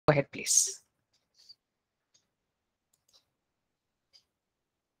Go ahead, please.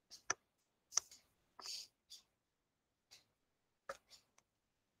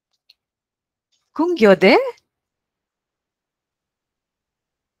 Kung, you're there?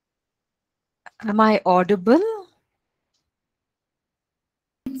 Am I audible?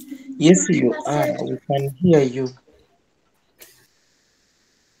 Yes, you are. We can hear you.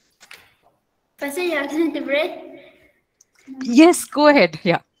 Pastor, you asking me to pray? Yes, go ahead.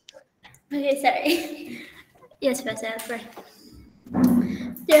 Yeah. Okay, sorry. Yes, Pastor, I'll pray.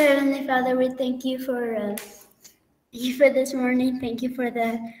 Dear Heavenly Father, we thank you for this morning. Thank you for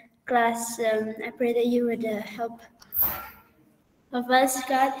the class. I pray that you would help us,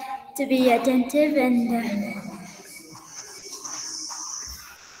 God, to be attentive and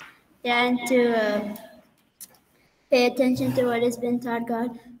to pay attention to what has been taught,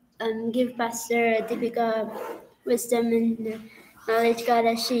 God. Give Pastor Deepika wisdom and knowledge, God,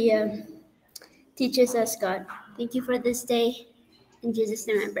 as she teaches us, God. Thank you for this day. In Jesus'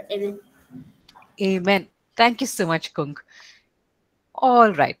 name I pray. Amen. Amen. Thank you so much, Kung.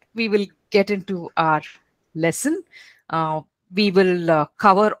 All right, we will get into our lesson. We will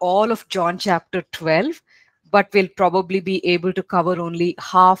cover all of John chapter 12, but we'll probably be able to cover only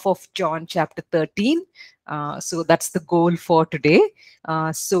half of John chapter 13. So that's the goal for today.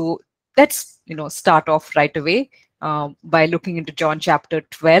 So let's start off right away by looking into John chapter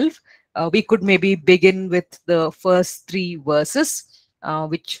 12. We could maybe begin with the first 3 verses.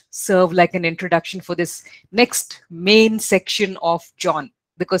 Which serve like an introduction for this next main section of John,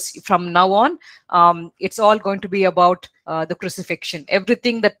 because from now on it's all going to be about the crucifixion.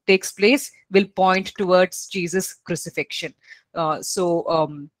 Everything that takes place will point towards Jesus' crucifixion.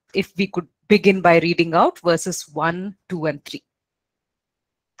 So if we could begin by reading out verses 1, 2, and 3.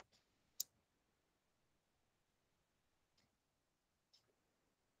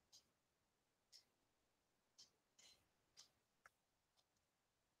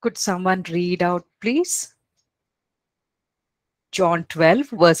 Could someone read out, please? John 12,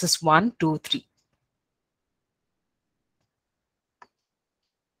 verses 1, 2, 3.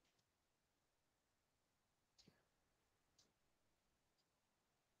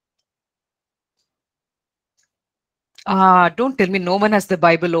 Don't tell me no one has the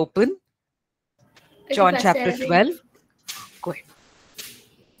Bible open. Okay, John Pastor, chapter 12. Go ahead.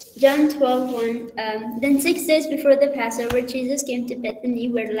 John 12:1. Then 6 days before the Passover, Jesus came to Bethany,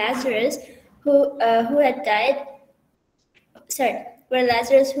 where Lazarus, who had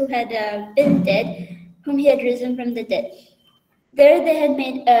been dead, whom he had risen from the dead. There they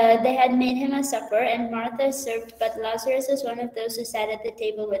had made him a supper, and Martha served, but Lazarus was one of those who sat at the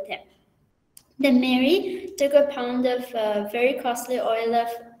table with him. Then Mary took a pound of very costly oil of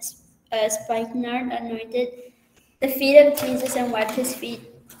spikenard, anointed the feet of Jesus, and wiped his feet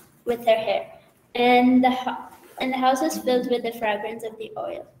with her hair. And the house was filled with the fragrance of the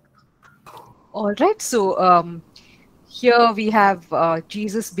oil. All right. So here we have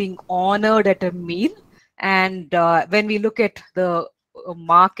Jesus being honored at a meal. And when we look at the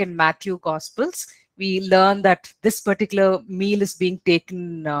Mark and Matthew Gospels, we learn that this particular meal is being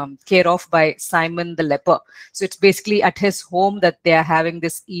taken care of by Simon the leper. So it's basically at his home that they are having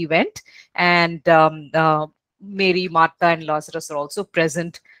this event. And Mary, Martha, and Lazarus are also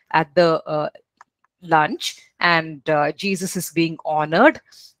present at the lunch, and Jesus is being honored.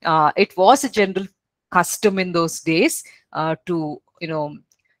 It was a general custom in those days to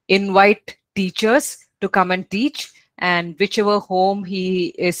invite teachers to come and teach, and whichever home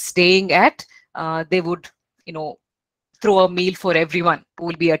he is staying at, they would throw a meal for everyone who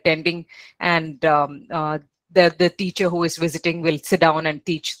will be attending, and the teacher who is visiting will sit down and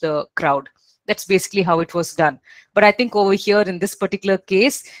teach the crowd. That's basically how it was done. But I think over here in this particular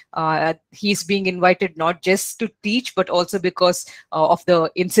case, he's being invited not just to teach, but also because of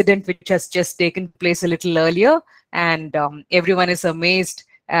the incident which has just taken place a little earlier. And everyone is amazed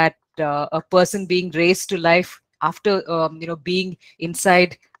at a person being raised to life after being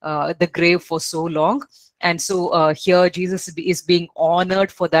inside the grave for so long. And so here Jesus is being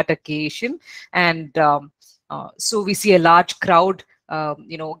honored for that occasion. And so we see a large crowd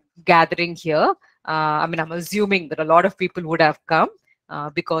gathering here. I'm assuming that a lot of people would have come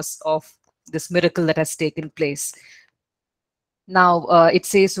because of this miracle that has taken place. Now, it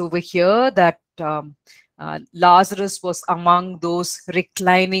says over here that Lazarus was among those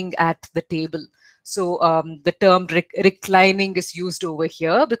reclining at the table. So the term reclining is used over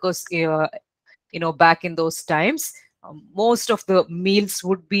here because, back in those times, most of the meals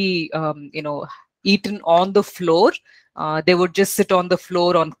would be, eaten on the floor. They would just sit on the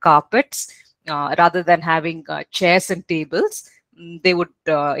floor on carpets rather than having chairs and tables. they would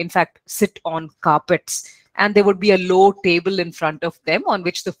in fact sit on carpets, and there would be a low table in front of them on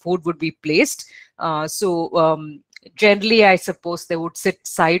which the food would be placed. Generally, I suppose they would sit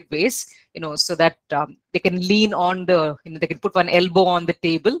sideways, so that they can lean on they can put one elbow on the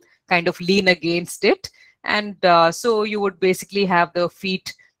table, kind of lean against it. And so you would basically have the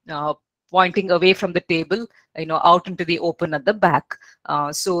feet pointing away from the table, out into the open at the back.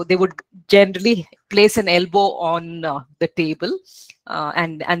 So they would generally place an elbow on the table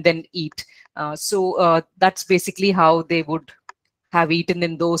and then eat. That's basically how they would have eaten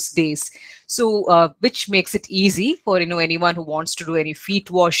in those days. So which makes it easy for anyone who wants to do any feet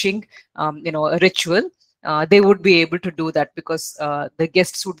washing, a ritual. They would be able to do that because the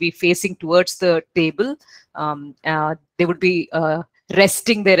guests would be facing towards the table. They would be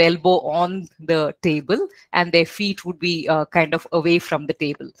resting their elbow on the table, and their feet would be kind of away from the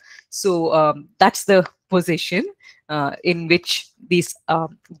table. So that's the position in which these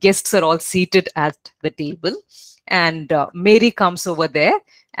guests are all seated at the table. And Mary comes over there,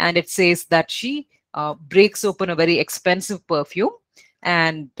 and it says that she breaks open a very expensive perfume,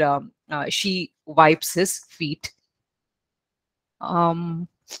 and she wipes his feet. Now,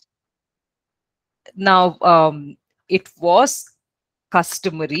 it was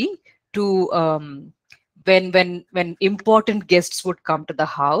customary to when important guests would come to the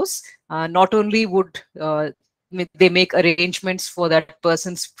house, not only would they make arrangements for that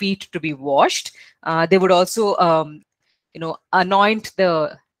person's feet to be washed, they would also anoint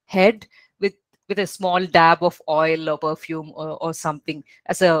the head with a small dab of oil or perfume or something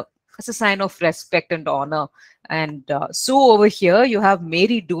as a sign of respect and honor. And so over here you have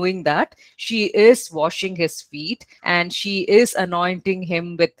Mary doing that. She is washing his feet and she is anointing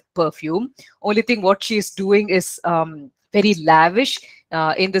him with perfume. Only thing what she is doing is very lavish,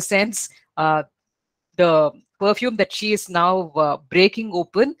 in the sense the perfume that she is now breaking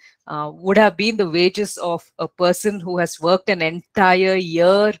open would have been the wages of a person who has worked an entire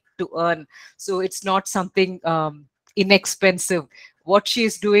year to earn. So it's not something inexpensive. What she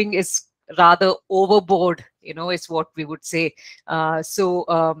is doing is rather overboard, is what we would say. It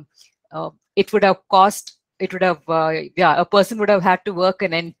would have cost, a person would have had to work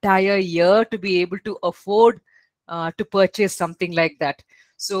an entire year to be able to afford to purchase something like that.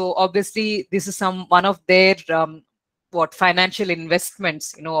 So obviously this is one of their financial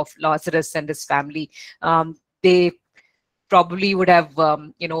investments, of Lazarus and his family. They probably would have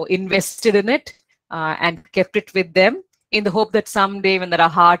invested in it and kept it with them in the hope that someday when there are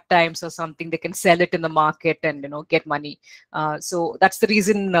hard times or something, they can sell it in the market and get money. So that's the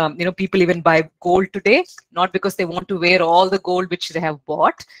reason people even buy gold today, not because they want to wear all the gold which they have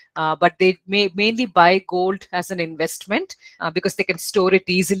bought, but they mainly buy gold as an investment because they can store it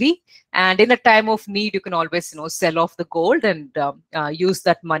easily, and in a time of need you can always sell off the gold and use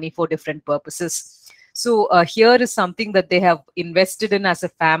that money for different purposes. So here is something that they have invested in as a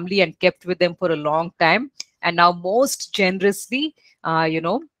family and kept with them for a long time. And now most generously,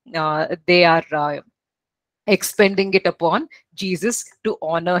 they are expending it upon Jesus to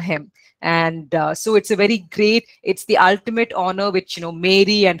honor him. And so it's it's the ultimate honor which,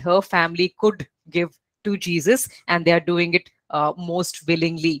 Mary and her family could give to Jesus, and they are doing it most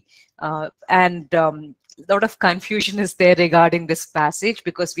willingly. And a lot of confusion is there regarding this passage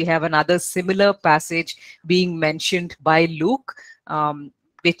because we have another similar passage being mentioned by Luke,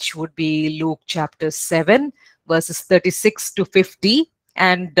 which would be Luke chapter 7, verses 36 to 50.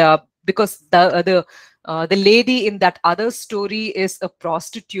 And because the lady in that other story is a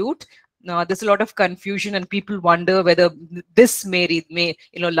prostitute, there's a lot of confusion, and people wonder whether this Mary,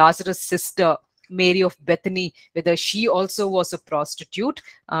 Lazarus' sister, Mary of Bethany, whether she also was a prostitute.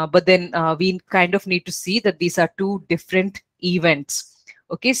 But then we kind of need to see that these are two different events.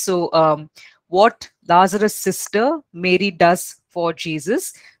 Okay, so what Lazarus' sister Mary does for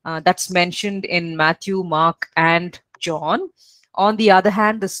Jesus, that's mentioned in Matthew, Mark, and John. On the other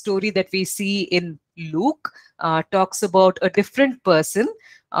hand, the story that we see in Luke talks about a different person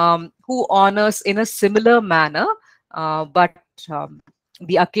who honors in a similar manner, but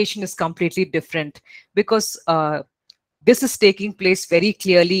the occasion is completely different because this is taking place very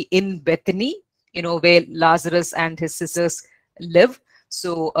clearly in Bethany, where Lazarus and his sisters live.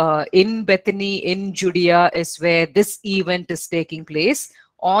 So in Bethany, in Judea, is where this event is taking place.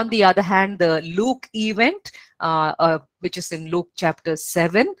 On the other hand, the Luke event, which is in Luke chapter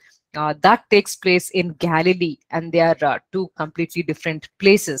 7, that takes place in Galilee, and they are two completely different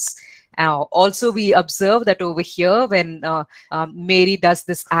places. Also, we observe that over here, when Mary does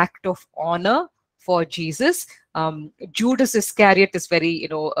this act of honor for Jesus, Judas Iscariot is very,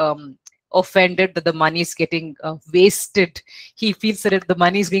 offended that the money is getting wasted. He feels that the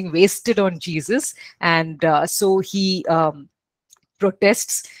money is being wasted on Jesus, and so he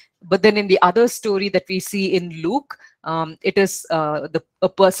protests. But then in the other story that we see in Luke, it is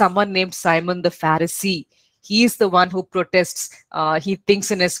someone named Simon the Pharisee. He is the one who protests. He thinks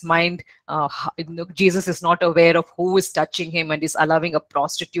in his mind, Jesus is not aware of who is touching him and is allowing a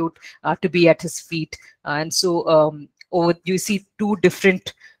prostitute to be at his feet. And so you see two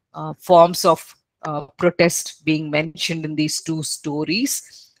different forms of protest being mentioned in these two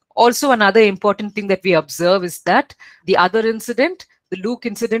stories. Also, another important thing that we observe is that the other incident, the Luke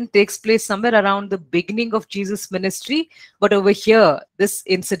incident, takes place somewhere around the beginning of Jesus' ministry. But over here, this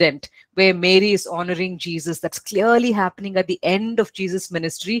incident where Mary is honoring Jesus, that's clearly happening at the end of Jesus'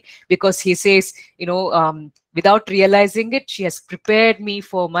 ministry, because he says, without realizing it, she has prepared me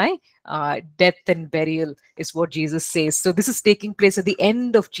for my death and burial, is what Jesus says. So this is taking place at the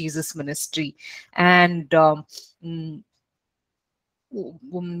end of Jesus' ministry. And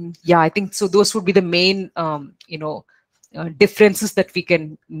yeah, I think so. Those would be the main, differences that we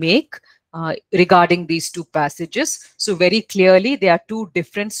can make regarding these two passages. So very clearly, there are two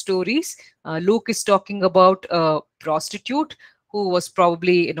different stories. Luke is talking about a prostitute who was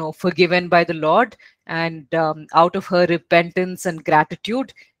probably, forgiven by the Lord, and out of her repentance and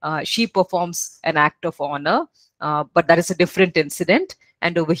gratitude, she performs an act of honor. But that is a different incident.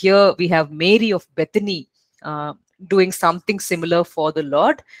 And over here, we have Mary of Bethany doing something similar for the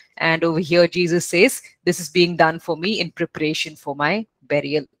Lord. And over here, Jesus says, this is being done for me in preparation for my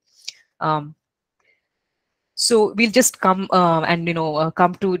burial. So we'll just come and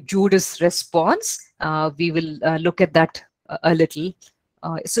come to Judas' response. We will look at that a little.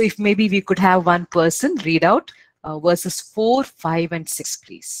 So if maybe we could have one person read out verses 4, 5, and 6,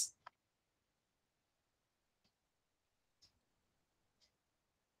 please.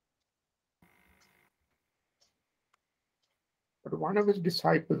 But one of his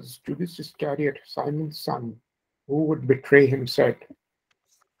disciples, Judas Iscariot, Simon's son, who would betray him, said,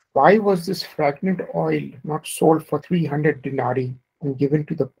 "Why was this fragrant oil not sold for 300 denarii and given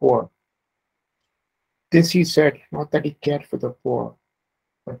to the poor?" This he said, not that he cared for the poor,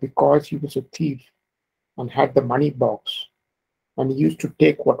 but because he was a thief and had the money box, and he used to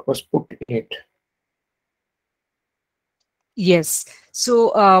take what was put in it. Yes.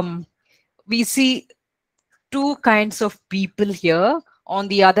 So we see two kinds of people here. On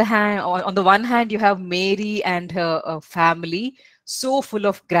the other hand, on the one hand, you have Mary and her family, so full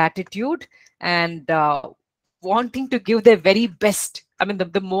of gratitude and wanting to give their very best. I mean,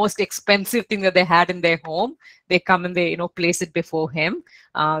 the most expensive thing that they had in their home, they come and they place it before him.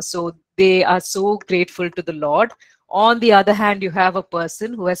 So they are so grateful to the Lord. On the other hand, you have a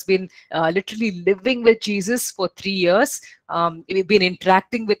person who has been literally living with Jesus for 3 years. Been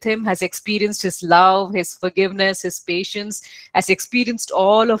interacting with him, has experienced his love, his forgiveness, his patience, has experienced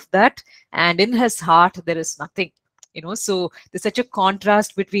all of that, and in his heart there is nothing. So there's such a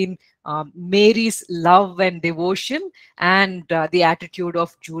contrast between Mary's love and devotion and the attitude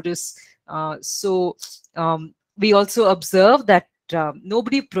of Judas. So we also observe that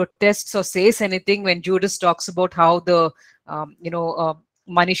nobody protests or says anything when Judas talks about how the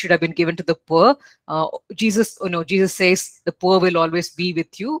money should have been given to the poor. Jesus says the poor will always be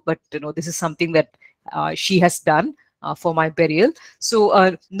with you, but this is something that she has done for my burial.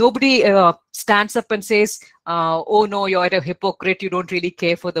 So nobody stands up and says, "Oh no, you're a hypocrite. You don't really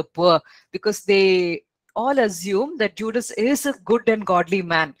care for the poor," because they all assume that Judas is a good and godly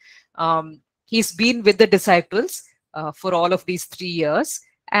man. He's been with the disciples for all of these 3 years.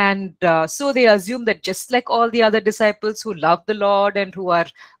 And so they assume that just like all the other disciples who love the Lord and who are,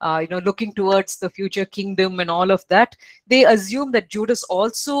 looking towards the future kingdom and all of that, they assume that Judas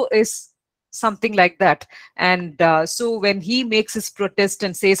also is something like that. And so when he makes his protest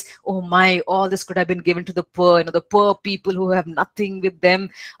and says, "Oh my, all this could have been given to the poor, the poor people who have nothing with them,"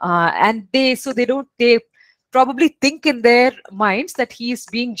 and they probably think in their minds that he is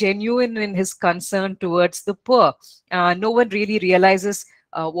being genuine in his concern towards the poor. No one really realizes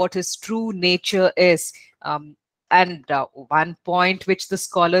what his true nature is. And one point which the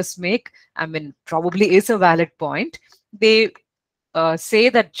scholars make, I mean, probably is a valid point. They say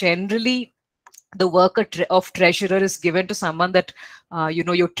that generally the work of treasurer is given to someone that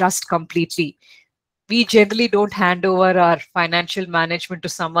you trust completely. We generally don't hand over our financial management to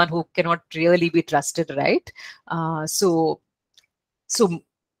someone who cannot really be trusted, right? So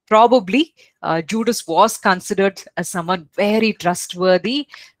probably Judas was considered as someone very trustworthy,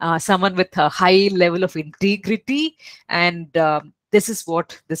 someone with a high level of integrity, and this is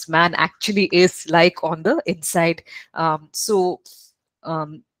what this man actually is like on the inside.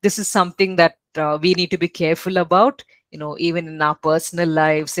 this is something that we need to be careful about, even in our personal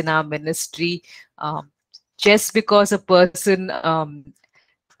lives, in our ministry. Just because a person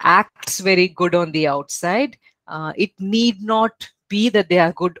acts very good on the outside, it need not be that they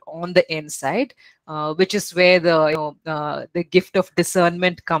are good on the inside, which is where the gift of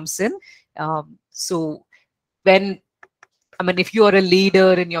discernment comes in. So when, I mean, if you are a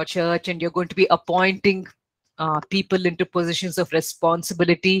leader in your church and you're going to be appointing people into positions of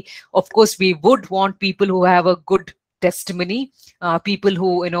responsibility, of course, we would want people who have a good testimony, people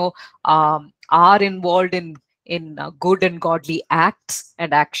who are involved in good and godly acts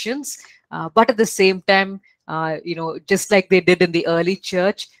and actions. But at the same time, just like they did in the early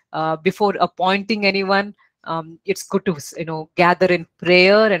church, before appointing anyone, it's good to gather in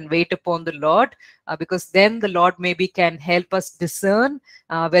prayer and wait upon the Lord, because then the Lord maybe can help us discern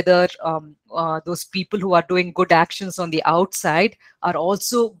whether those people who are doing good actions on the outside are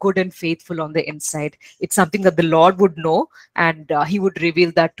also good and faithful on the inside. It's something that the Lord would know, and He would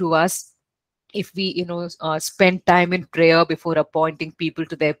reveal that to us if we spend time in prayer before appointing people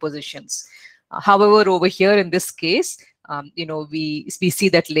to their positions. However, over here in this case, we see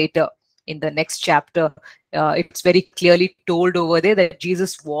that later in the next chapter, it's very clearly told over there that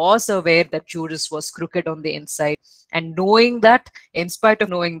Jesus was aware that Judas was crooked on the inside, and knowing that, in spite of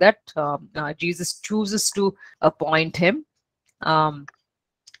knowing that, Jesus chooses to appoint him.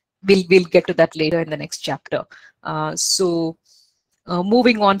 We'll get to that later in the next chapter. So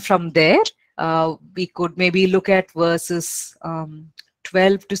moving on from there, we could maybe look at verses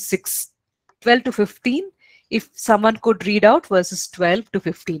 12 to 15. If someone could read out verses 12 to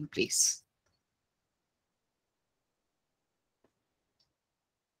 15, please.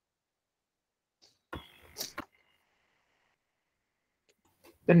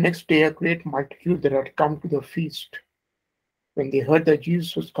 The next day, a great multitude that had come to the feast, when they heard that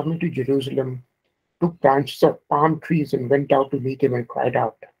Jesus was coming to Jerusalem, took branches of palm trees and went out to meet him and cried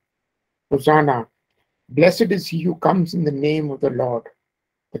out, Hosanna! Blessed is he who comes in the name of the Lord,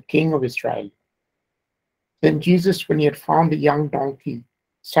 the King of Israel. Then Jesus, when he had found a young donkey,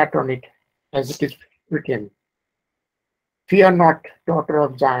 sat on it, as it is written, Fear not, daughter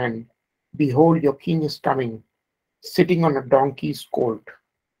of Zion, behold, your king is coming, sitting on a donkey's colt.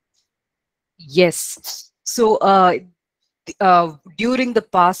 Yes. So during the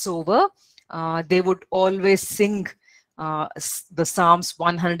Passover, they would always sing the Psalms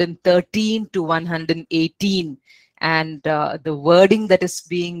 113 to 118, and the wording that is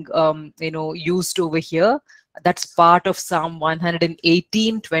being used over here, that's part of Psalm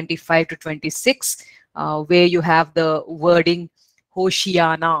 118, 25 to 26, where you have the wording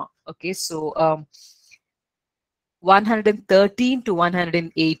Hoshiana. Okay, so 113 to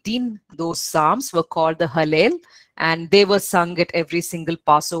 118, those psalms were called the Hallel, and they were sung at every single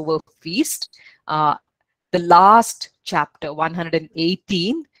Passover feast. The last chapter,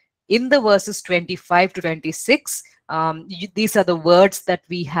 118, in the verses 25 to 26, these are the words that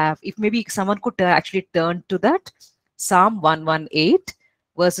we have. If maybe someone could actually turn to that, Psalm 118,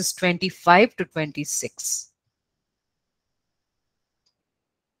 verses 25 to 26.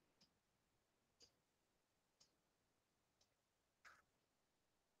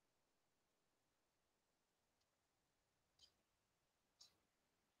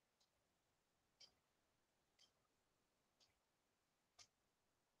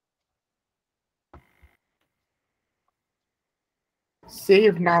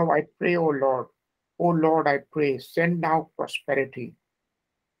 Save now, I pray, O Lord. O Lord, I pray, send now prosperity.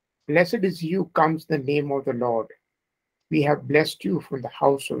 Blessed is he who comes in the name of the Lord. We have blessed you from the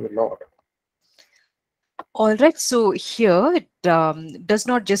house of the Lord. All right, so here it does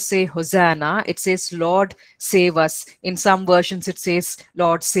not just say Hosanna, it says Lord save us. In some versions it says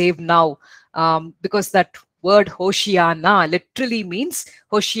Lord save now, because that word Hoshiana literally means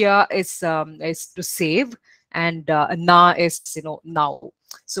Hoshia is to save, and na is now.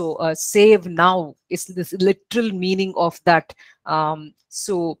 So save now is this literal meaning of that.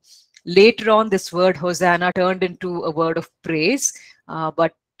 So later on, this word Hosanna turned into a word of praise,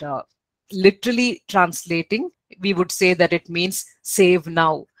 but literally translating, we would say that it means save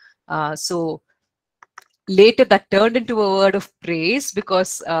now. So later that turned into a word of praise,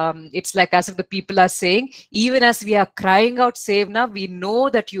 because it's like as if the people are saying, even as we are crying out save now, we know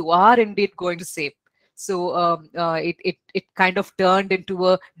that you are indeed going to save. So it kind of turned into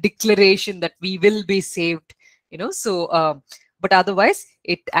a declaration that we will be saved, so but otherwise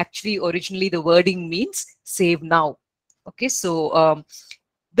it actually originally the wording means save now. Okay, so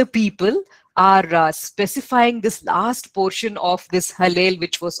the people are specifying this last portion of this Hallel,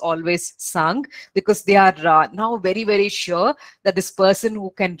 which was always sung, because they are now very, very sure that this person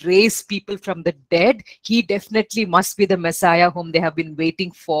who can raise people from the dead, he definitely must be the Messiah whom they have been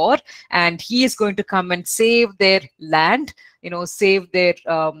waiting for, and he is going to come and save their land, save their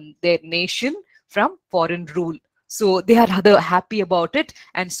nation from foreign rule. So they are rather happy about it,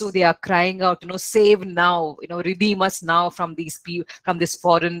 and so they are crying out, save now, redeem us now from these people, from this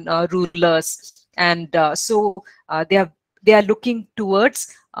foreign rulers. And they are looking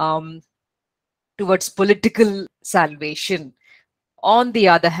towards political salvation. On the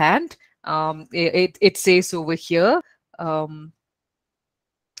other hand, it says over here,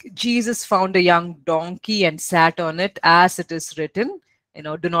 Jesus found a young donkey and sat on it, as it is written,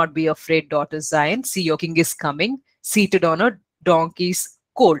 do not be afraid, daughter Zion. See, your king is coming, seated on a donkey's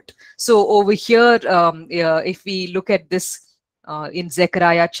colt. So over here, if we look at this in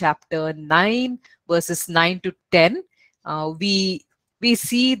Zechariah chapter 9, verses 9 to 10, we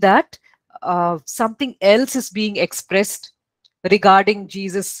see that something else is being expressed regarding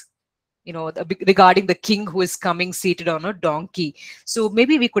Jesus, regarding the king who is coming seated on a donkey. So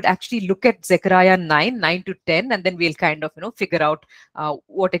maybe we could actually look at Zechariah 9 to 10, and then we'll kind of, figure out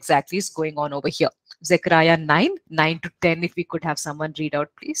what exactly is going on over here. Zechariah 9 to 10, if we could have someone read out,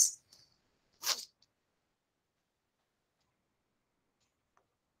 please.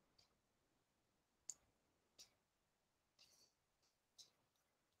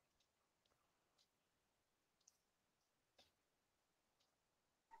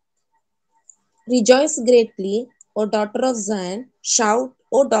 Rejoice greatly, O daughter of Zion. Shout,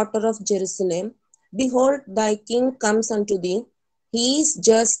 O daughter of Jerusalem. Behold, thy king comes unto thee. He is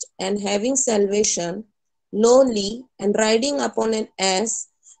just and having salvation, lowly, and riding upon an ass,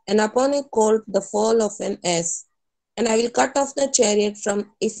 and upon a colt, the foal of an ass. And I will cut off the chariot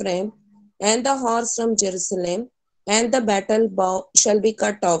from Ephraim, and the horse from Jerusalem, and the battle bow shall be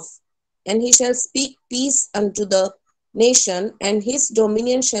cut off. And he shall speak peace unto the nation, and his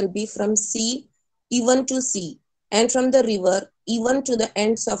dominion shall be from sea even to sea, and from the river even to the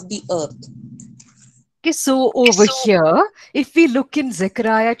ends of the earth. Okay, so over here, if we look in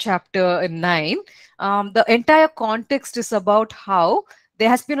Zechariah chapter 9, the entire context is about how there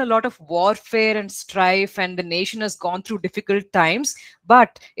has been a lot of warfare and strife, and the nation has gone through difficult times.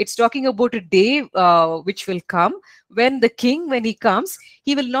 But it's talking about a day which will come when the king, when he comes,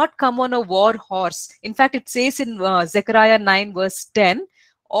 he will not come on a war horse. In fact, it says in Zechariah 9, verse 10,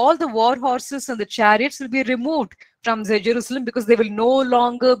 all the war horses and the chariots will be removed from Jerusalem, because they will no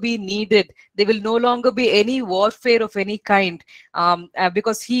longer be needed. There will no longer be any warfare of any kind,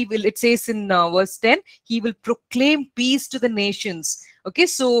 because he will, it says in verse 10, he will proclaim peace to the nations. Okay,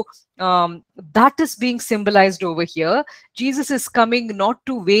 so that is being symbolized over here. Jesus is coming not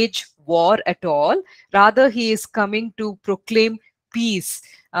to wage war at all, rather he is coming to proclaim peace.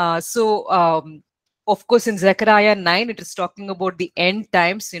 Of course, in Zechariah 9, it is talking about the end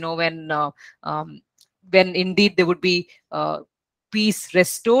times, when indeed there would be peace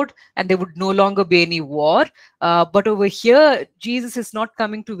restored and there would no longer be any war. But over here, Jesus is not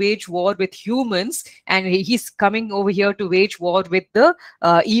coming to wage war with humans, and he's coming over here to wage war with the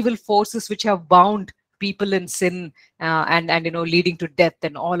evil forces which have bound people in sin, and leading to death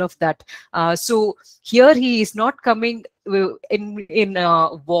and all of that. So here he is not coming in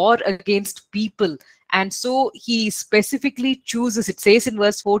war against people. And so he specifically chooses, it says in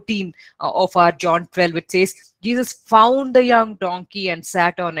verse 14 of our John 12, it says, Jesus found a young donkey and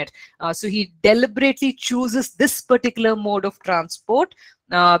sat on it. So he deliberately chooses this particular mode of transport,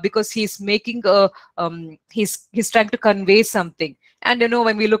 because he's making he's trying to convey something. And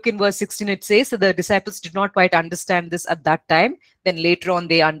when we look in verse 16, it says that the disciples did not quite understand this at that time. Then later on,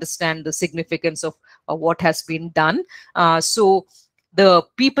 they understand the significance of what has been done. So the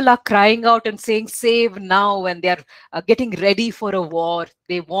people are crying out and saying, save now, and they are getting ready for a war.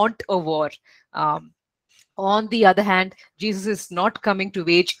 They want a war. On the other hand, Jesus is not coming to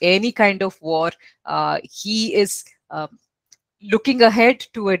wage any kind of war. He is looking ahead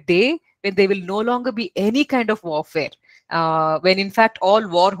to a day when there will no longer be any kind of warfare. When in fact all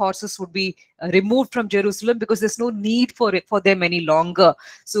war horses would be removed from Jerusalem, because there's no need for them any longer.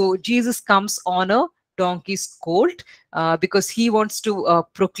 So Jesus comes on a donkey's colt, because he wants to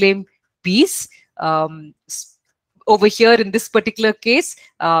proclaim peace. Over here in this particular case,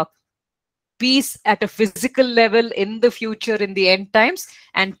 peace at a physical level in the future, in the end times,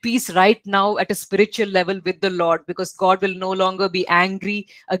 and peace right now at a spiritual level with the Lord, because God will no longer be angry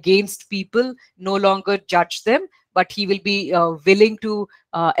against people, no longer judge them, but he will be willing to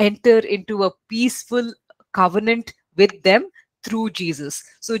enter into a peaceful covenant with them through Jesus.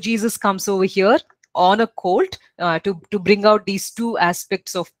 So Jesus comes over here on a colt to bring out these two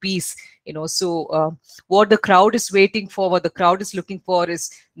aspects of peace. So what the crowd is waiting for, what the crowd is looking for, is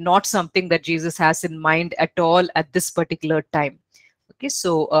not something that Jesus has in mind at all at this particular time. Okay,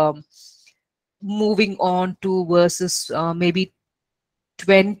 so moving on to verses maybe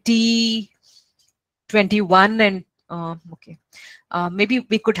 20, 21, and okay, maybe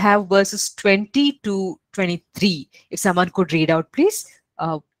we could have verses 20 to 23. If someone could read out, please.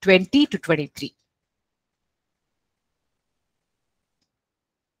 20 to 23.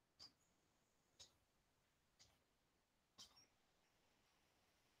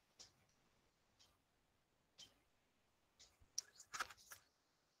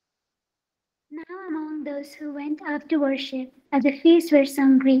 Now among those who went up to worship at the feast were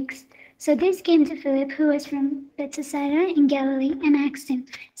some Greeks. So these came to Philip, who was from Bethsaida in Galilee, and asked him,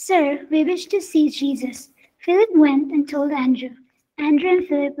 Sir, we wish to see Jesus. Philip went and told Andrew. Andrew and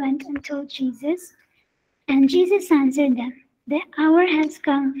Philip went and told Jesus. And Jesus answered them, The hour has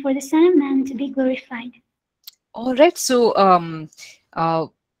come for the Son of Man to be glorified. All right, so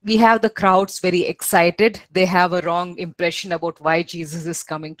we have the crowds very excited. They have a wrong impression about why Jesus is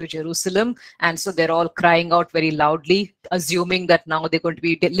coming to Jerusalem. And so they're all crying out very loudly, assuming that now they're going to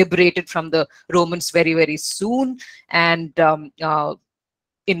be liberated from the Romans very, very soon. And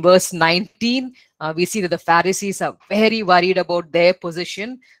in verse 19, we see that the Pharisees are very worried about their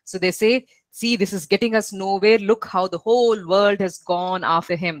position. So they say, see, this is getting us nowhere. Look how the whole world has gone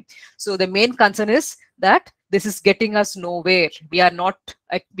after him. So the main concern is that this is getting us nowhere. We have not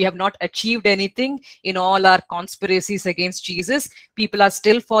achieved anything in all our conspiracies against Jesus. People are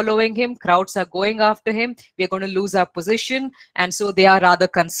still following him. Crowds are going after him. We are going to lose our position. And so they are rather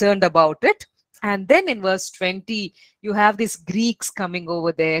concerned about it. And then in verse 20, you have these Greeks coming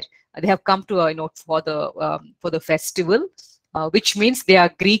over there. They have come to for the festival, which means they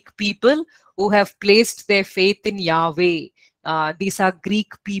are Greek people who have placed their faith in Yahweh. These are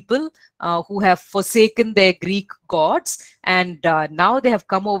Greek people who have forsaken their Greek gods, and now they have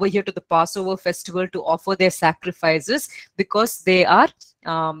come over here to the Passover festival to offer their sacrifices, because they are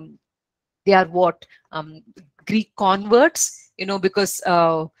what? Greek converts, because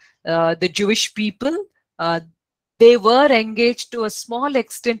the Jewish people, they were engaged to a small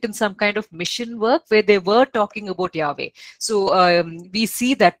extent in some kind of mission work where they were talking about Yahweh. So we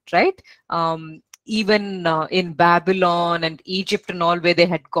see that, right? Even in Babylon and Egypt and all, where they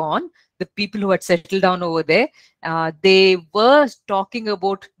had gone, the people who had settled down over there, they were talking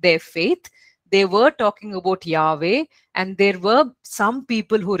about their faith. They were talking about Yahweh, and there were some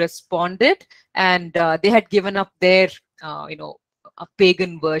people who responded, and they had given up their, a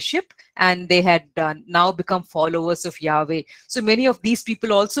pagan worship, and they had now become followers of Yahweh. So many of these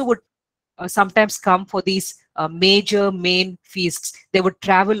people also would sometimes come for these major main feasts. They would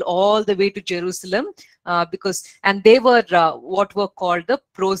travel all the way to Jerusalem and they were what were called the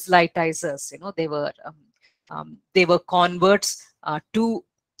proselytizers. They were converts to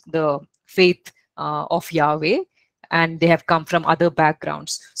the faith of Yahweh, and they have come from other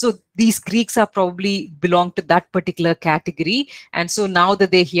backgrounds. So these Greeks are probably belong to that particular category. And so now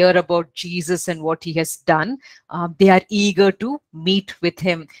that they hear about Jesus and what he has done, they are eager to meet with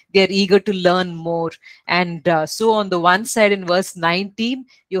him. They are eager to learn more. And so on the one side, in verse 19,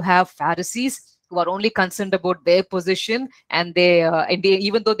 you have Pharisees who are only concerned about their position, and they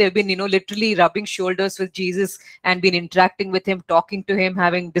even though they've been literally rubbing shoulders with Jesus and been interacting with him, talking to him,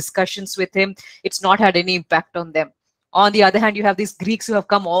 having discussions with him, it's not had any impact on them. On the other hand, you have these Greeks who have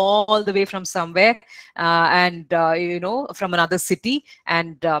come all the way from somewhere, and from another city,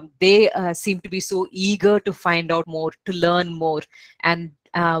 and they seem to be so eager to find out more, to learn more. And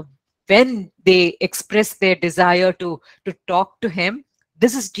when they express their desire to talk to him,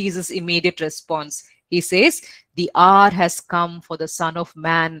 this is Jesus' immediate response. He says, "The hour has come for the Son of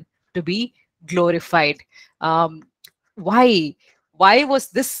Man to be glorified." Why? Why was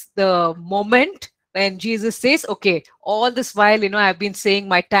this the moment when Jesus says, okay, all this while, I've been saying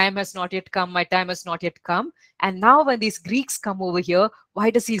my time has not yet come, my time has not yet come. And now when these Greeks come over here, why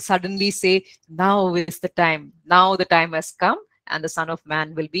does he suddenly say, now is the time, now the time has come, and the Son of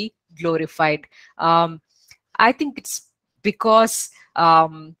Man will be glorified? I think it's because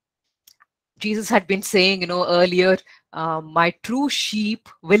Jesus had been saying, earlier, my true sheep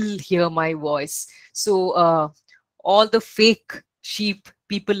will hear my voice. So all the fake sheep,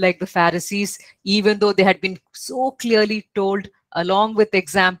 people like the Pharisees, even though they had been so clearly told, along with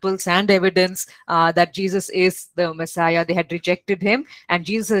examples and evidence, that Jesus is the Messiah, they had rejected him. And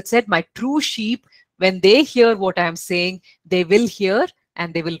Jesus had said, my true sheep, when they hear what I am saying, they will hear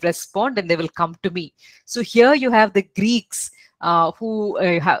and they will respond and they will come to me. So here you have the Greeks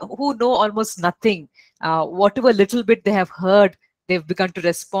who know almost nothing. Whatever little bit they have heard, they've begun to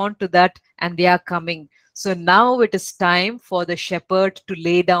respond to that, and they are coming. So now it is time for the shepherd to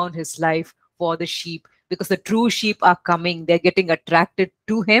lay down his life for the sheep, because the true sheep are coming. They're getting attracted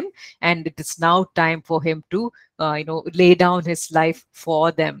to him, and it is now time for him to lay down his life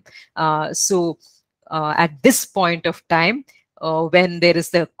for them. At this point of time, when there is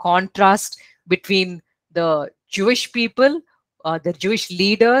the contrast between the Jewish people, the Jewish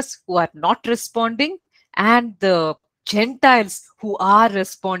leaders who are not responding, and the Gentiles who are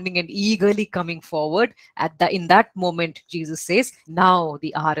responding and eagerly coming forward, in that moment, Jesus says, now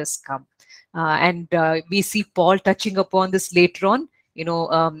the hour has come. And we see Paul touching upon this later on,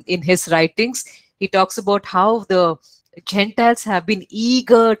 in his writings. He talks about how the Gentiles have been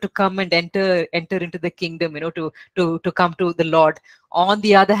eager to come and enter into the kingdom, to come to the Lord. On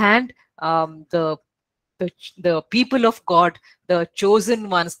the other hand, the people of God, the chosen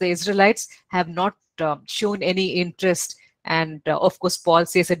ones, the Israelites, have not shown any interest. And of course, Paul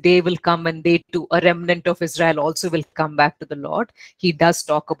says a day will come and they too, a remnant of Israel, also will come back to the Lord. He does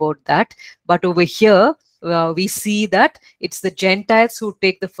talk about that. But over here, we see that it's the Gentiles who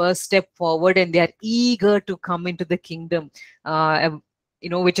take the first step forward, and they are eager to come into the kingdom.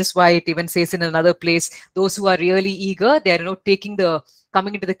 Which is why it even says in another place, those who are really eager, they are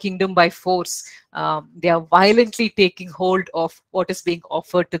coming into the kingdom by force. They are violently taking hold of what is being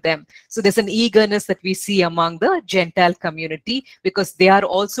offered to them. So there's an eagerness that we see among the Gentile community, because they are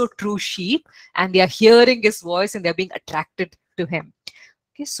also true sheep, and they are hearing his voice, and they're being attracted to him.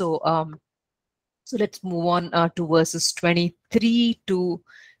 Okay, so let's move on to verses 23 to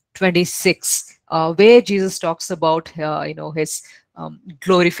 26, where Jesus talks about his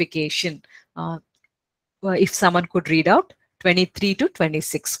glorification. If someone could read out 23 to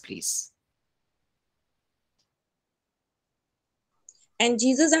 26, please. And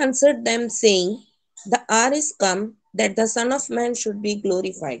Jesus answered them, saying, the hour is come that the Son of Man should be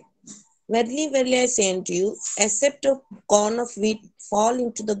glorified. Verily, verily, I say unto you, except a corn of wheat fall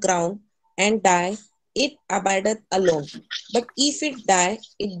into the ground and die, it abideth alone. But if it die,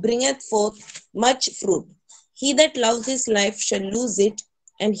 it bringeth forth much fruit. He that loves his life shall lose it,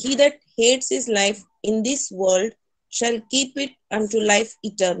 and he that hates his life in this world shall keep it unto life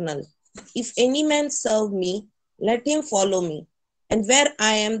eternal. If any man serve me, let him follow me. And where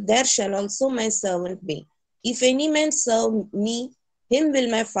I am, there shall also my servant be. If any man serve me, him will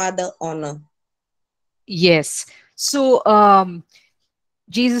my Father honor. Yes. So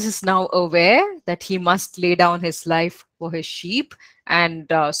Jesus is now aware that he must lay down his life for his sheep, and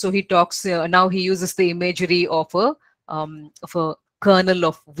so he talks. Now he uses the imagery of a kernel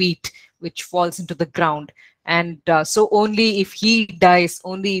of wheat which falls into the ground, and so only if he dies,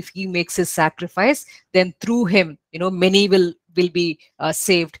 only if he makes his sacrifice, then through him, many will be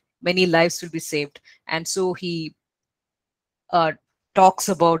saved. Many lives will be saved, and so he talks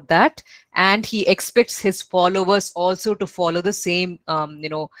about that, and he expects his followers also to follow the same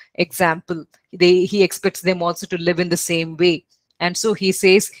example. He expects them also to live in the same way. And so he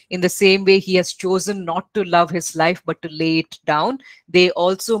says, in the same way he has chosen not to love his life but to lay it down, they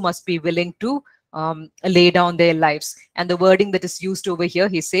also must be willing to lay down their lives. And the wording that is used over here,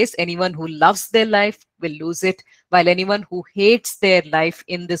 he says, anyone who loves their life will lose it, while anyone who hates their life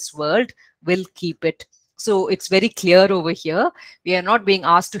in this world will keep it. So it's very clear over here. We are not being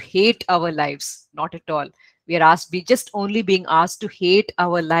asked to hate our lives, not at all. We are just only being asked to hate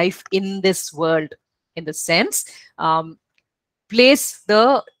our life in this world, in the sense, place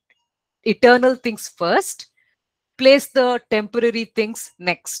the eternal things first, place the temporary things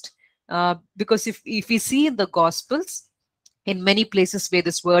next. Because if we see in the Gospels, in many places where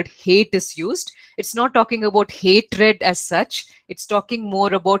this word hate is used, it's not talking about hatred as such. It's talking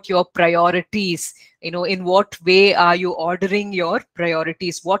more about your priorities. In what way are you ordering your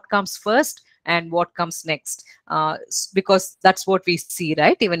priorities? What comes first and what comes next? Because that's what we see,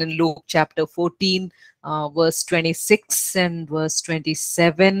 right? Even in Luke chapter 14, verse 26 and verse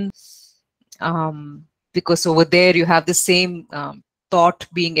 27. Because over there you have the same thought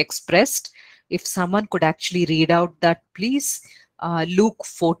being expressed. If someone could actually read out that, please. Luke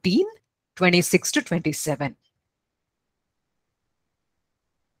 14, 26 to 27.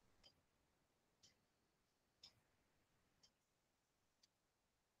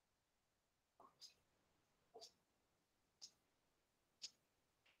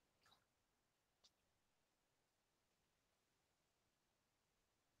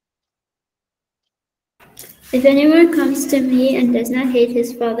 If anyone comes to me and does not hate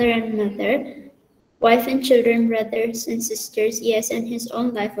his father and mother, wife and children, brothers and sisters, yes, and his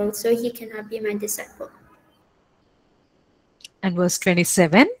own life also, he cannot be my disciple. And verse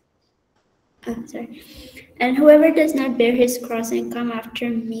 27. I'm sorry. And whoever does not bear his cross and come after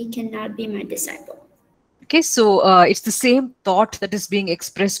me cannot be my disciple. Okay, so it's the same thought that is being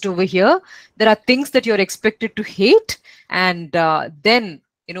expressed over here. There are things that you're expected to hate, and then,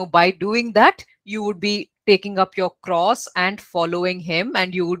 by doing that, you would be taking up your cross and following him,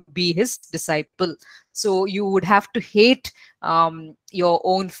 and you would be his disciple. So you would have to hate your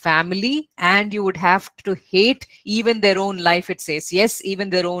own family, and you would have to hate even their own life. It says, yes, even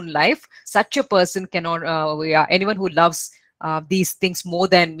their own life. Such a person cannot, yeah, anyone who loves these things more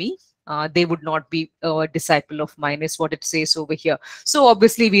than me, they would not be a disciple of mine, is what it says over here. So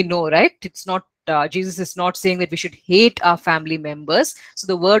obviously we know, right? It's not, Jesus is not saying that we should hate our family members. So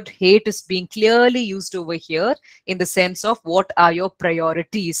the word hate is being clearly used over here in the sense of what are your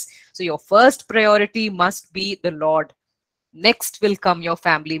priorities. So your first priority must be the Lord. Next will come your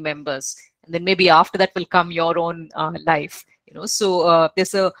family members, and then maybe after that will come your own life. So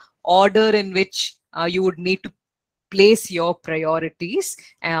there's a order in which you would need to place your priorities,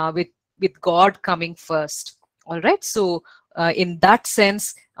 with God coming first. All right. So in that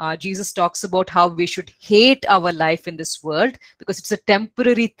sense, Jesus talks about how we should hate our life in this world because it's a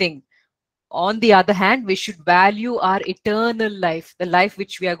temporary thing. On the other hand, we should value our eternal life, the life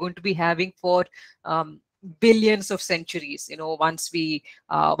which we are going to be having for billions of centuries. Once we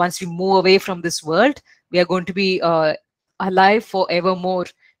move away from this world, we are going to be alive forevermore,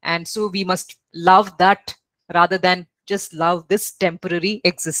 and so we must love that rather than just love this temporary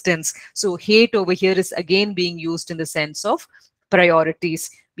existence. So hate over here is again being used in the sense of priorities.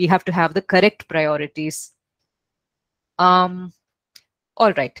 We have to have the correct priorities. All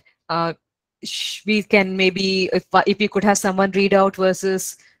right. We can maybe, if we could have someone read out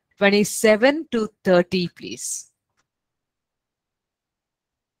verses 27 to 30, please.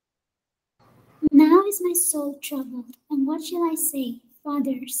 Now is my soul troubled, and what shall I say?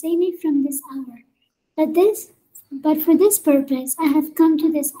 Father, save me from this hour. But for this purpose I have come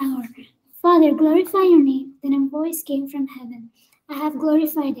to this hour. Father, glorify your name. Then a voice came from heaven. I have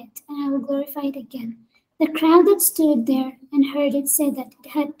glorified it, and I will glorify it again. The crowd that stood there and heard it said that it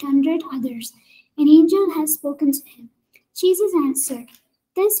had 100 others. An angel has spoken to him. Jesus answered,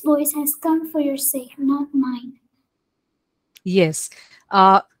 this voice has come for your sake, not mine. Yes.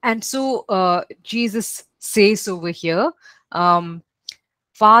 And so Jesus says over here,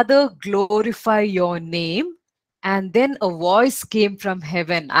 Father, glorify your name. And then a voice came from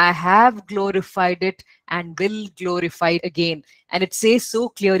heaven. I have glorified it and will glorify it again. And it says so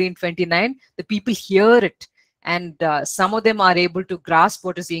clearly in 29, the people hear it. And some of them are able to grasp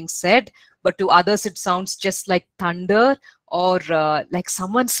what is being said, but to others it sounds just like thunder, or like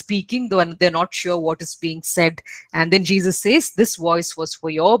someone speaking, though they're not sure what is being said. And then Jesus says, this voice was for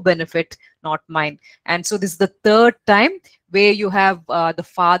your benefit, not mine. And so this is the third time where you have the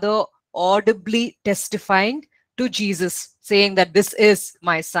Father audibly testifying to Jesus, saying that this is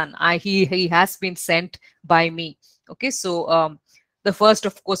my son. He has been sent by me. Okay, so the first,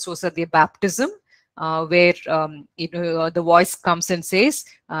 of course, was at the baptism, where the voice comes and says,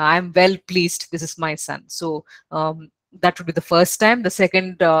 I'm well pleased, this is my son. So that would be the first time. The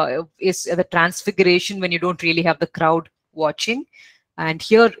second is the transfiguration, when you don't really have the crowd watching. And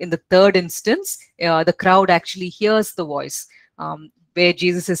here in the third instance, the crowd actually hears the voice, where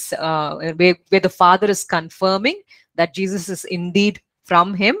Jesus is, where the Father is confirming that Jesus is indeed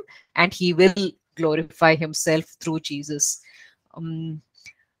from him, and he will glorify himself through Jesus. I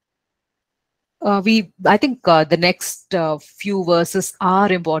think the next few verses are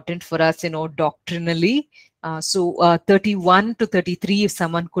important for us, doctrinally. So 31 to 33, if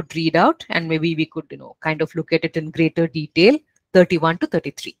someone could read out, and maybe we could, kind of look at it in greater detail. 31 to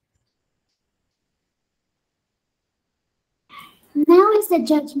 33. Now is the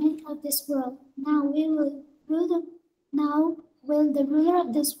judgment of this world. Now will the ruler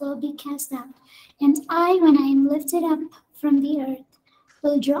of this world be cast out. And I, when I am lifted up from the earth,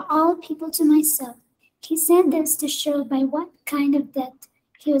 will draw all people to myself. He said this to show by what kind of death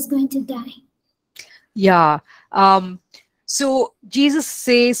he was going to die. Yeah. So Jesus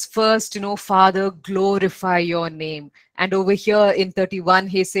says first, Father, glorify your name. And over here in 31,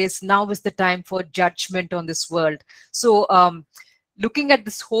 he says, now is the time for judgment on this world. So looking at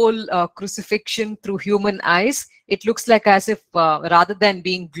this whole crucifixion through human eyes, it looks like as if rather than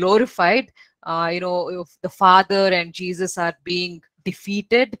being glorified, if the Father and Jesus are being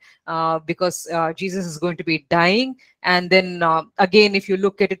defeated because Jesus is going to be dying. And then again, if you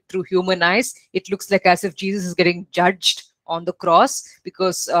look at it through human eyes, it looks like as if Jesus is getting judged on the cross,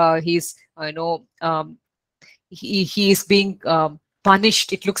 because he's he is being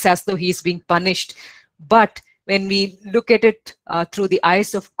punished. It looks as though he is being punished. But when we look at it through the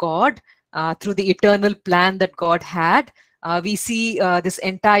eyes of God, through the eternal plan that God had, we see this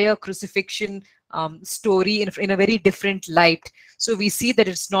entire crucifixion story in a very different light. So we see that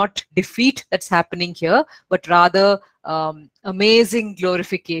it's not defeat that's happening here, but rather amazing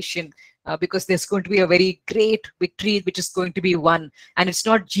glorification. Because there's going to be a very great victory which is going to be won. And it's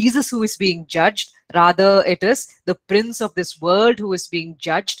not Jesus who is being judged, rather it is the prince of this world who is being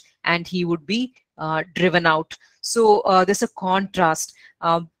judged, and he would be driven out. So there's a contrast.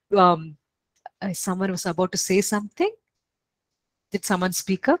 Someone was about to say something. Did someone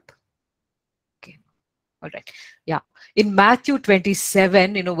speak up? Okay. All right. Yeah. In Matthew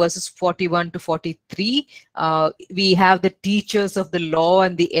 27, verses 41 to 43, we have the teachers of the law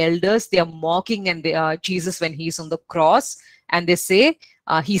and the elders. They are mocking and Jesus when he's on the cross, and they say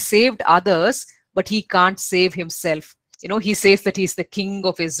he saved others, but he can't save himself. He says that he's the king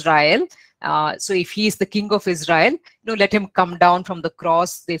of Israel. So if he's the king of Israel, let him come down from the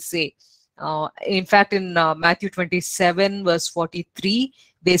cross, they say. In fact, in Matthew 27, verse 43,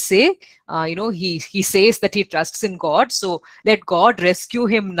 they say, he says that he trusts in God. So let God rescue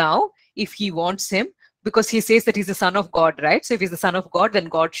him now if he wants him, because he says that he's the son of God, right? So if he's the son of God, then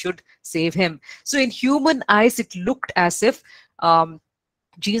God should save him. So in human eyes, it looked as if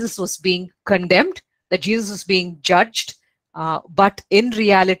Jesus was being condemned, that Jesus was being judged. But in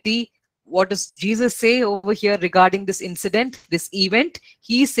reality, what does Jesus say over here regarding this incident, this event?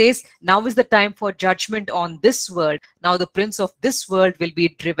 He says, now is the time for judgment on this world. Now the prince of this world will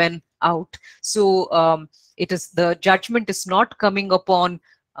be driven out. So the judgment is not coming upon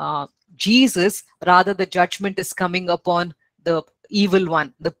Jesus, rather the judgment is coming upon the evil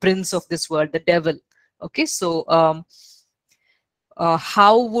one, the prince of this world, the devil. Okay, so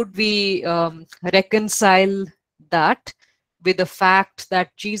how would we reconcile that with the fact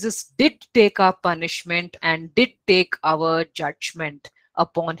that Jesus did take our punishment and did take our judgment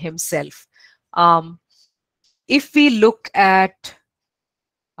upon himself? If we look at,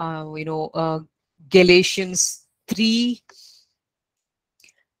 Galatians 3,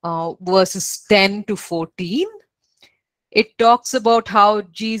 verses 10 to 14, it talks about how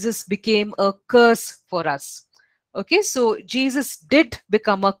Jesus became a curse for us. Okay, so Jesus did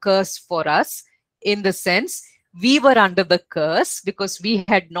become a curse for us, in the sense we were under the curse because we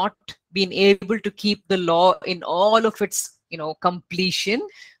had not been able to keep the law in all of its completion.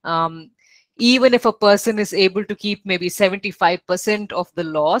 Even if a person is able to keep maybe 75% of the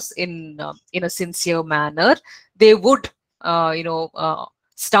laws in a sincere manner, they would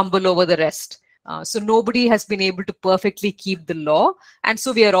stumble over the rest. So nobody has been able to perfectly keep the law, and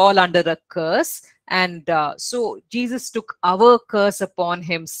so we are all under a curse. And so Jesus took our curse upon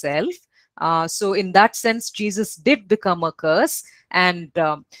himself. So in that sense, Jesus did become a curse, and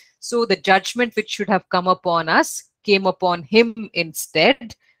so the judgment which should have come upon us came upon him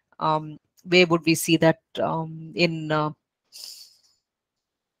instead. Where would we see that? In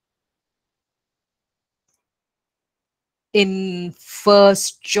 1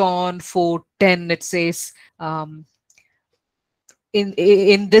 John 4:10, it says,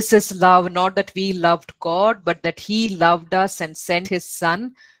 in this is love, not that we loved God, but that he loved us and sent his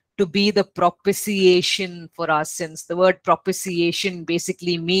son to be the propitiation for our sins. The word propitiation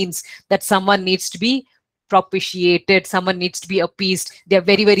basically means that someone needs to be propitiated, someone needs to be appeased. They're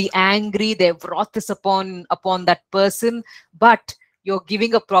very, very angry, their wrath is upon that person, but you're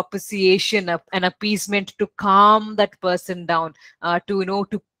giving a propitiation, an appeasement to calm that person down,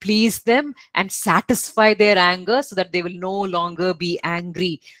 to please them and satisfy their anger so that they will no longer be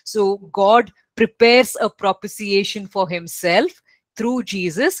angry. So God prepares a propitiation for himself through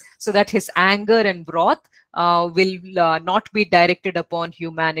Jesus, so that his anger and wrath will not be directed upon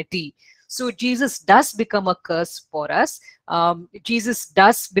humanity. So Jesus does become a curse for us. Jesus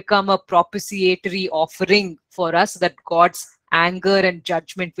does become a propitiatory offering for us, that God's anger and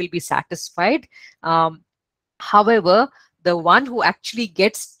judgment will be satisfied. However, the one who actually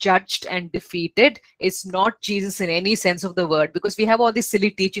gets judged and defeated is not Jesus in any sense of the word, because we have all these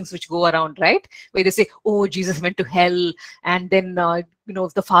silly teachings which go around, right? Where they say, oh, Jesus went to hell, and then,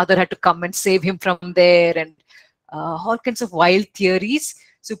 the Father had to come and save him from there, and all kinds of wild theories.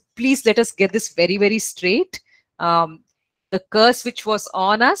 So please let us get this very, very straight. The curse which was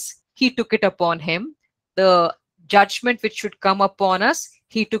on us, he took it upon him. The judgment which should come upon us,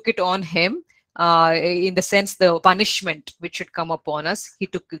 he took it on him. In the sense, the punishment which should come upon us, he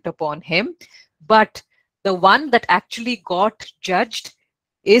took it upon him. But the one that actually got judged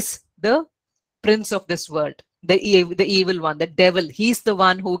is the prince of this world, the evil one, the devil. He's the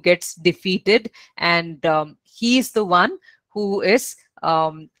one who gets defeated, and he is the one who is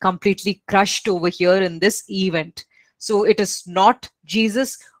completely crushed over here in this event. So it is not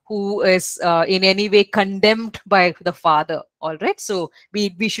Jesus who is in any way condemned by the Father. All right. So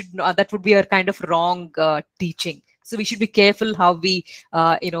we should that would be a kind of wrong teaching. So we should be careful how we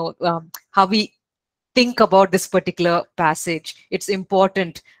how we think about this particular passage. It's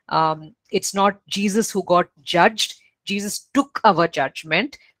important. It's not Jesus who got judged. Jesus took our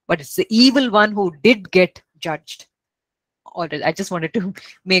judgment, but it's the evil one who did get judged. All right, I just wanted to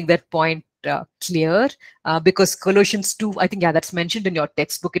make that point clear, because Colossians 2, I think, yeah, that's mentioned in your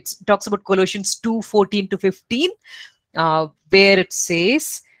textbook. It talks about Colossians 2:14-15, where it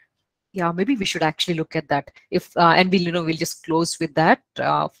says, yeah, maybe we should actually look at that. If and we'll just close with that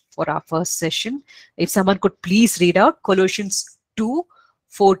for our first session. If someone could please read out Colossians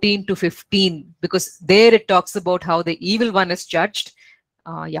 2:14-15, because there it talks about how the evil one is judged.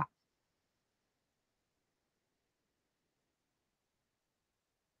 Yeah.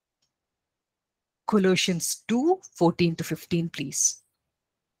 Colossians 2:14-15, please.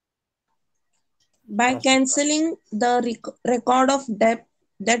 By cancelling the record of debt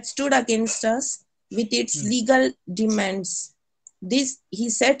that stood against us with its legal demands, this he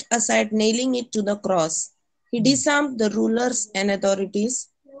set aside, nailing it to the cross. He disarmed the rulers and authorities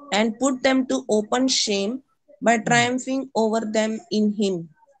and put them to open shame by triumphing over them in him.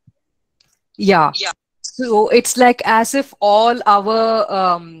 Yeah. So it's like as if all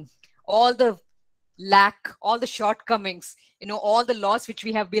the lack, all the shortcomings, all the laws which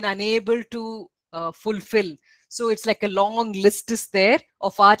we have been unable to fulfill. So it's like a long list is there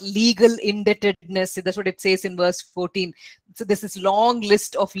of our legal indebtedness. That's what it says in verse 14. So this is long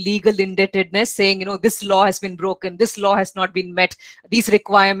list of legal indebtedness saying, this law has been broken. This law has not been met. These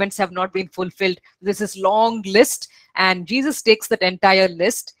requirements have not been fulfilled. This is long list. And Jesus takes that entire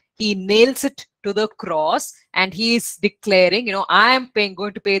list. He nails it to the cross, and he is declaring, I am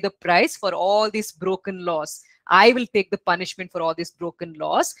going to pay the price for all these broken laws. I will take the punishment for all these broken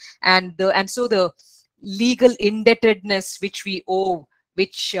laws. And so the legal indebtedness which we owe,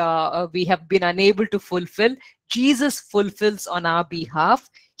 which we have been unable to fulfill, Jesus fulfills on our behalf.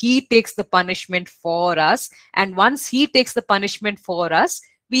 He takes the punishment for us. And once he takes the punishment for us,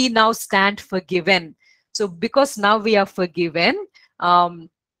 we now stand forgiven. So because now we are forgiven,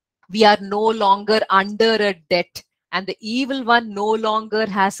 we are no longer under a debt, and the evil one no longer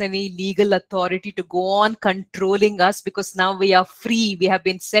has any legal authority to go on controlling us, because now we are free. We have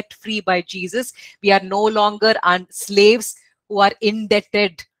been set free by Jesus. We are no longer slaves who are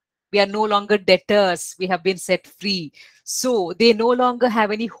indebted. We are no longer debtors. We have been set free. So they no longer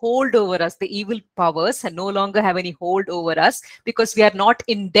have any hold over us. The evil powers no longer have any hold over us, because we are not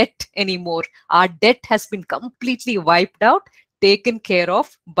in debt anymore. Our debt has been completely wiped out, taken care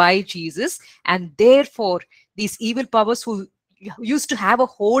of by Jesus. And therefore, these evil powers who used to have a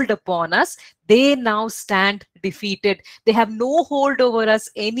hold upon us, they now stand defeated. They have no hold over us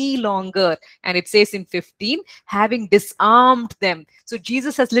any longer. And it says in 15, having disarmed them. So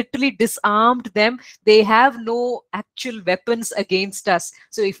Jesus has literally disarmed them. They have no actual weapons against us.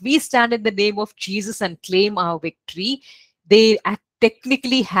 So if we stand in the name of Jesus and claim our victory, they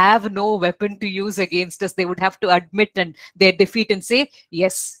technically have no weapon to use against us. They would have to admit their defeat and say,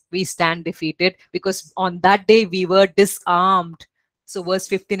 yes, we stand defeated, because on that day we were disarmed. So verse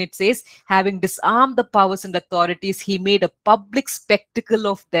 15, it says, having disarmed the powers and authorities, he made a public spectacle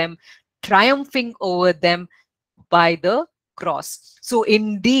of them, triumphing over them by the cross. So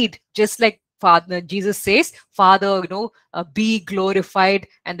indeed, just like Father, Jesus says, Father, be glorified.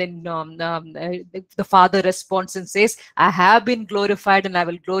 And then the Father responds and says, I have been glorified and I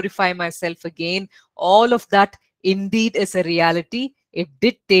will glorify myself again. All of that indeed is a reality. It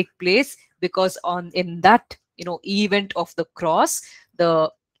did take place, because in that event of the cross,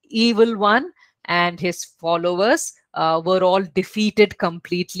 the evil one and his followers were all defeated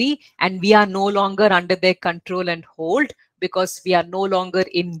completely, and we are no longer under their control and hold, because we are no longer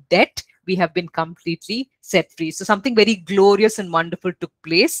in debt. We have been completely set free. So something very glorious and wonderful took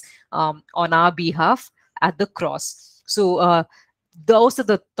place on our behalf at the cross. So those are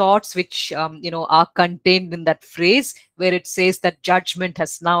the thoughts which are contained in that phrase where it says that judgment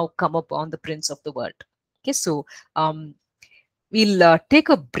has now come upon the prince of the world. Okay, so we'll take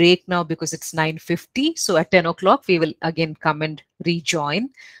a break now because it's 9:50. So at 10 o'clock, we will again come and rejoin.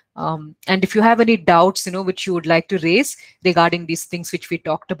 And if you have any doubts, which you would like to raise regarding these things which we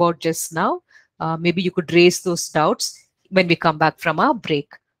talked about just now, maybe you could raise those doubts when we come back from our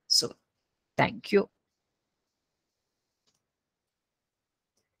break. So thank you.